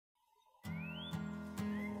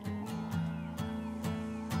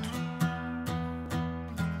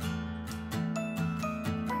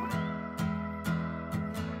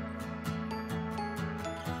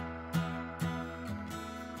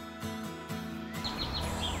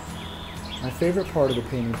My favorite part of the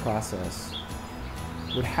painting process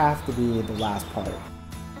would have to be the last part.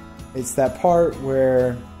 It's that part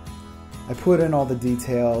where I put in all the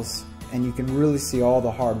details and you can really see all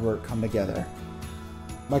the hard work come together.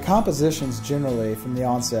 My compositions generally from the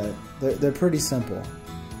onset, they're pretty simple.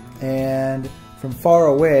 And from far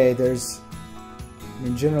away,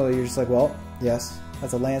 generally you're just like, well, yes,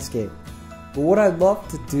 that's a landscape. But what I love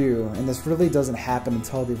to do, and this really doesn't happen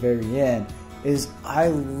until the very end, is I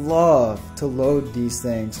love to load these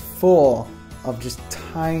things full of just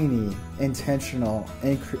tiny, intentional,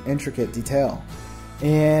 intricate detail.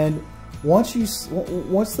 And once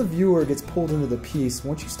the viewer gets pulled into the piece,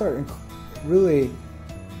 once you start really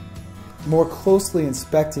more closely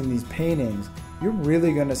inspecting these paintings, you're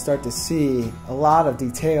really going to start to see a lot of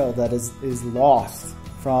detail that is lost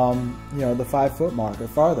from, you know, the 5 foot mark or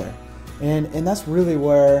farther. And that's really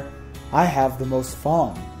where I have the most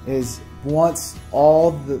fun, is once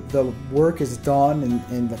all the work is done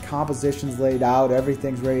and the composition's laid out,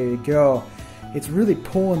 everything's ready to go, it's really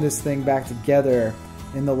pulling this thing back together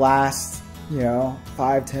in the last, you know,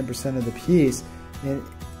 5–10% of the piece. And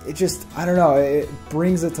it just, I don't know, it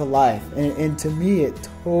brings it to life. And to me, it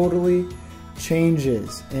totally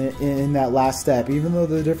changes in that last step. Even though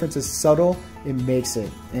the difference is subtle, it makes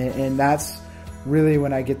it. And that's really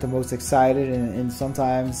when I get the most excited. And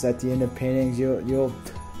sometimes at the end of paintings, you'll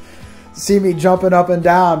see me jumping up and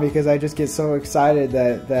down because I just get so excited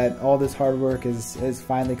that all this hard work has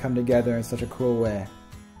finally come together in such a cool way.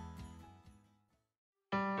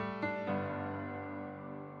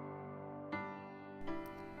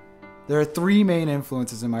 There are 3 main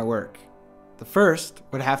influences in my work. The first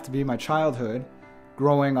would have to be my childhood,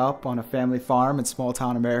 growing up on a family farm in small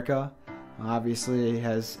town America. Obviously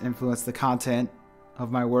has influenced the content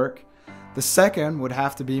of my work. The second would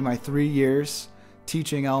have to be my 3 years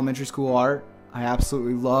teaching elementary school art. I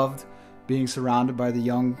absolutely loved being surrounded by the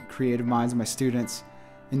young creative minds of my students.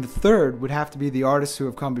 And the third would have to be the artists who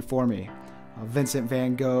have come before me. Vincent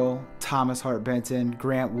van Gogh, Thomas Hart Benton,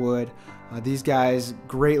 Grant Wood. These guys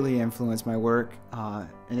greatly influenced my work,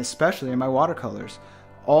 and especially in my watercolors.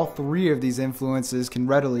 All 3 of these influences can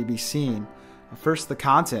readily be seen. First, the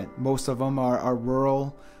content. Most of them are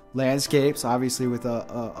rural landscapes, obviously with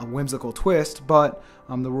a whimsical twist, but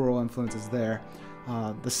the rural influence is there.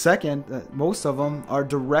 The second, most of them are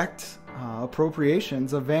direct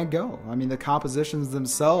appropriations of Van Gogh. I mean, the compositions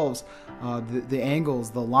themselves, the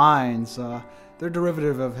angles, the lines, they're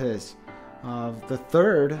derivative of his. The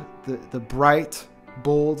third, the bright,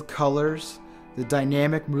 bold colors, the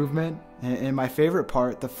dynamic movement, and my favorite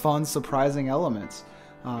part, the fun, surprising elements.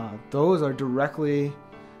 Those are directly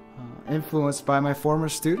influenced by my former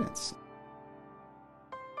students.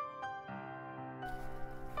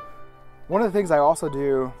 One of the things I also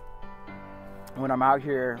do when I'm out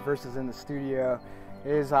here versus in the studio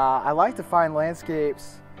is I like to find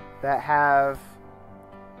landscapes that have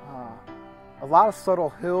a lot of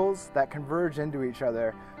subtle hills that converge into each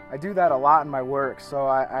other. I do that a lot in my work, so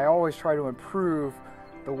I always try to improve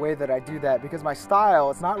the way that I do that, because my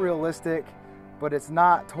style, it's not realistic, but it's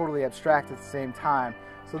not totally abstract at the same time.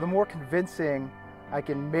 So the more convincing I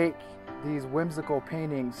can make these whimsical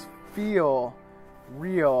paintings feel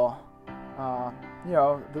real, you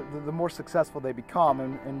know, the more successful they become.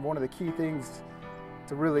 And one of the key things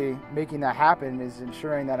to really making that happen is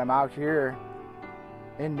ensuring that I'm out here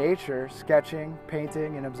in nature, sketching,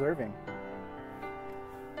 painting, and observing.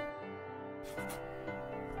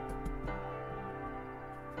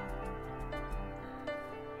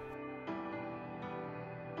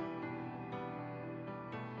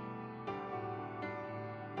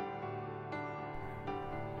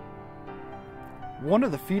 One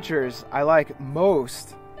of the features I like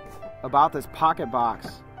most about this pocket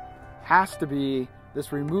box has to be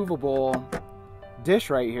this removable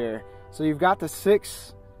dish right here. So you've got the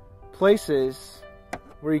 6 places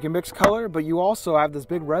where you can mix color, but you also have this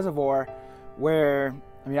big reservoir where,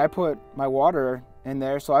 I mean, I put my water in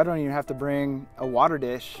there, so I don't even have to bring a water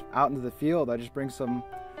dish out into the field. I just bring some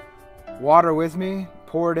water with me,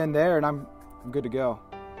 pour it in there, and I'm good to go.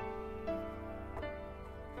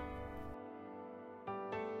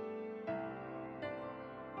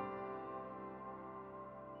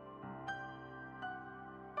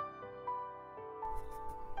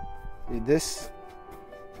 This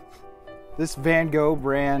Van Gogh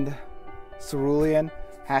brand cerulean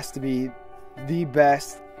has to be the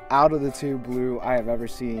best out of the tube blue I have ever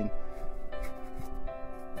seen.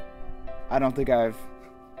 I don't think I've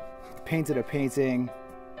painted a painting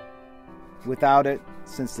without it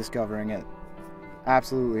since discovering it.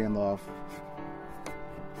 Absolutely in love.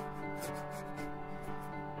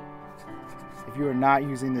 If you are not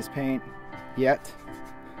using this paint, yet,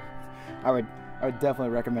 I would definitely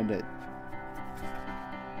recommend it.